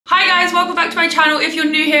Hi guys, welcome back to my channel. If you're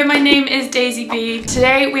new here, my name is Daisy Bee.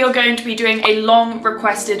 Today we are going to be doing a long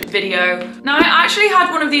requested video. Now I actually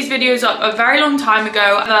had one of these videos up a very long time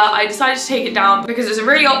ago, but I decided to take it down because it's a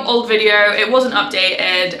really old video. It wasn't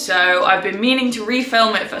updated, so I've been meaning to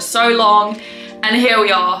refilm it for so long. And here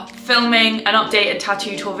we are, filming an updated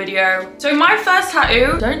tattoo tour video. So my first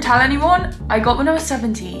tattoo, don't tell anyone, I got when I was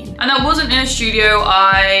 17. And that wasn't in a studio,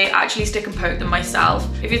 I actually stick and poke them myself.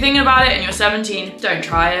 If you're thinking about it and you're 17, don't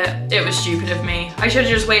try it. It was stupid of me. I should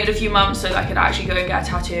have just waited a few months so that I could actually go and get a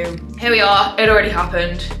tattoo. Here we are, it already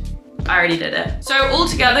happened. I already did it. So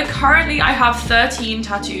altogether, currently I have 13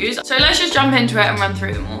 tattoos. So let's just jump into it and run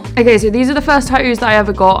through them all. Okay, so these are the first tattoos that I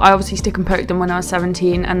ever got. I obviously stick and poked them when I was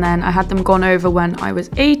 17, and then I had them gone over when I was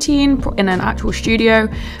 18 in an actual studio.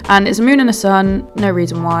 And it's a moon and a sun, no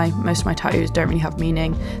reason why. Most of my tattoos don't really have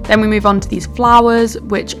meaning. Then we move on to these flowers,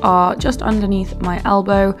 which are just underneath my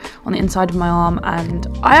elbow on the inside of my arm. And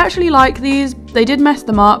I actually like these. They did mess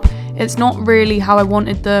them up. It's not really how I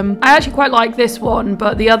wanted them. I actually quite like this one,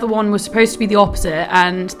 but the other one was supposed to be the opposite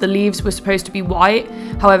and the leaves were supposed to be white.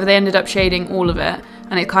 However, they ended up shading all of it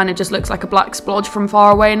and it kind of just looks like a black splodge from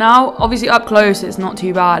far away now. Obviously up close it's not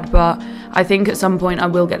too bad, but I think at some point I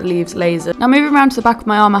will get the leaves lasered. Now moving around to the back of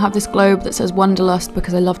my arm, I have this globe that says Wanderlust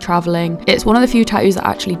because I love traveling. It's one of the few tattoos that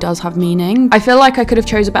actually does have meaning. I feel like I could have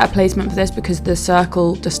chose a better placement for this because the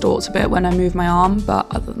circle distorts a bit when I move my arm, but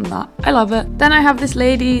other than that, I love it. Then I have this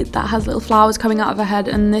lady that has little flowers coming out of her head,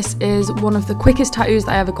 and this is one of the quickest tattoos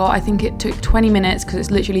that I ever got. I think it took 20 minutes because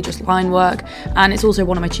it's literally just line work, and it's also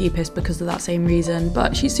one of my cheapest because of that same reason,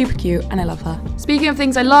 but she's super cute and I love her. Speaking of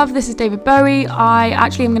things I love, this is David Bowie. I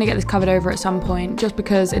actually am going to get this covered over at some point just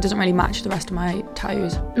because it doesn't really match the rest of my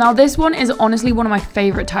tattoos. Now this one is honestly one of my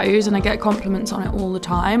favourite tattoos and I get compliments on it all the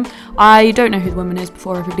time. I don't know who the woman is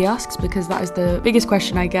before everybody asks because that is the biggest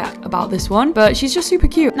question I get about this one, but she's just super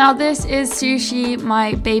cute. Now this is Sushi,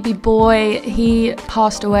 my baby boy. He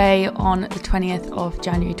passed away on the 20th of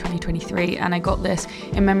January 2023 and I got this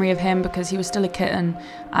in memory of him because he was still a kitten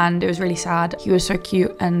and it was really sad. He was so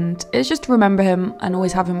cute and it's just to remember him and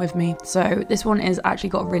always have him with me. So this one is actually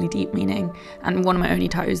got a really deep meaning and one of my only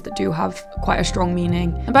tattoos that do have quite a strong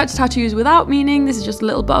meaning. And back to tattoos without meaning, this is just a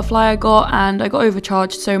little butterfly I got and I got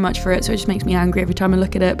overcharged so much for it, so it just makes me angry every time I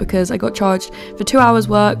look at it because I got charged for 2 hours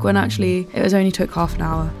work when actually it was only took half an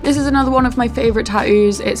hour. This is another one of my favourite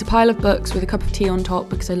tattoos. It's a pile of books with a cup of tea on top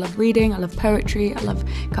because I love reading, I love poetry, I love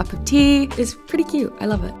a cup of tea. It's pretty cute, I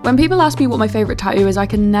love it. When people ask me what my favourite tattoo is, I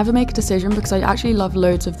can never make a decision because I actually love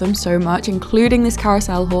loads of them so much, including this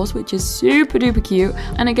carousel horse, which is super duper cute.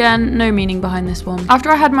 And again, no meaning behind this one.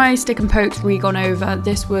 After I had my stick and pokes re-gone over,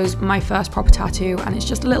 this was my first proper tattoo and it's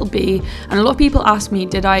just a little bee. And a lot of people ask me,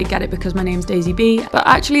 did I get it because my name's Daisy Bee? But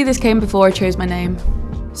actually this came before I chose my name.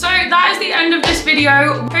 So that is the end of this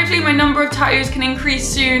video. Hopefully my number of tattoos can increase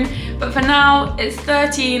soon, but for now it's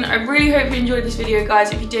 13. I really hope you enjoyed this video,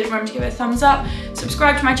 guys. If you did, remember to give it a thumbs up,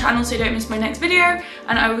 subscribe to my channel so you don't miss my next video,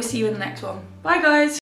 and I will see you in the next one. Bye guys.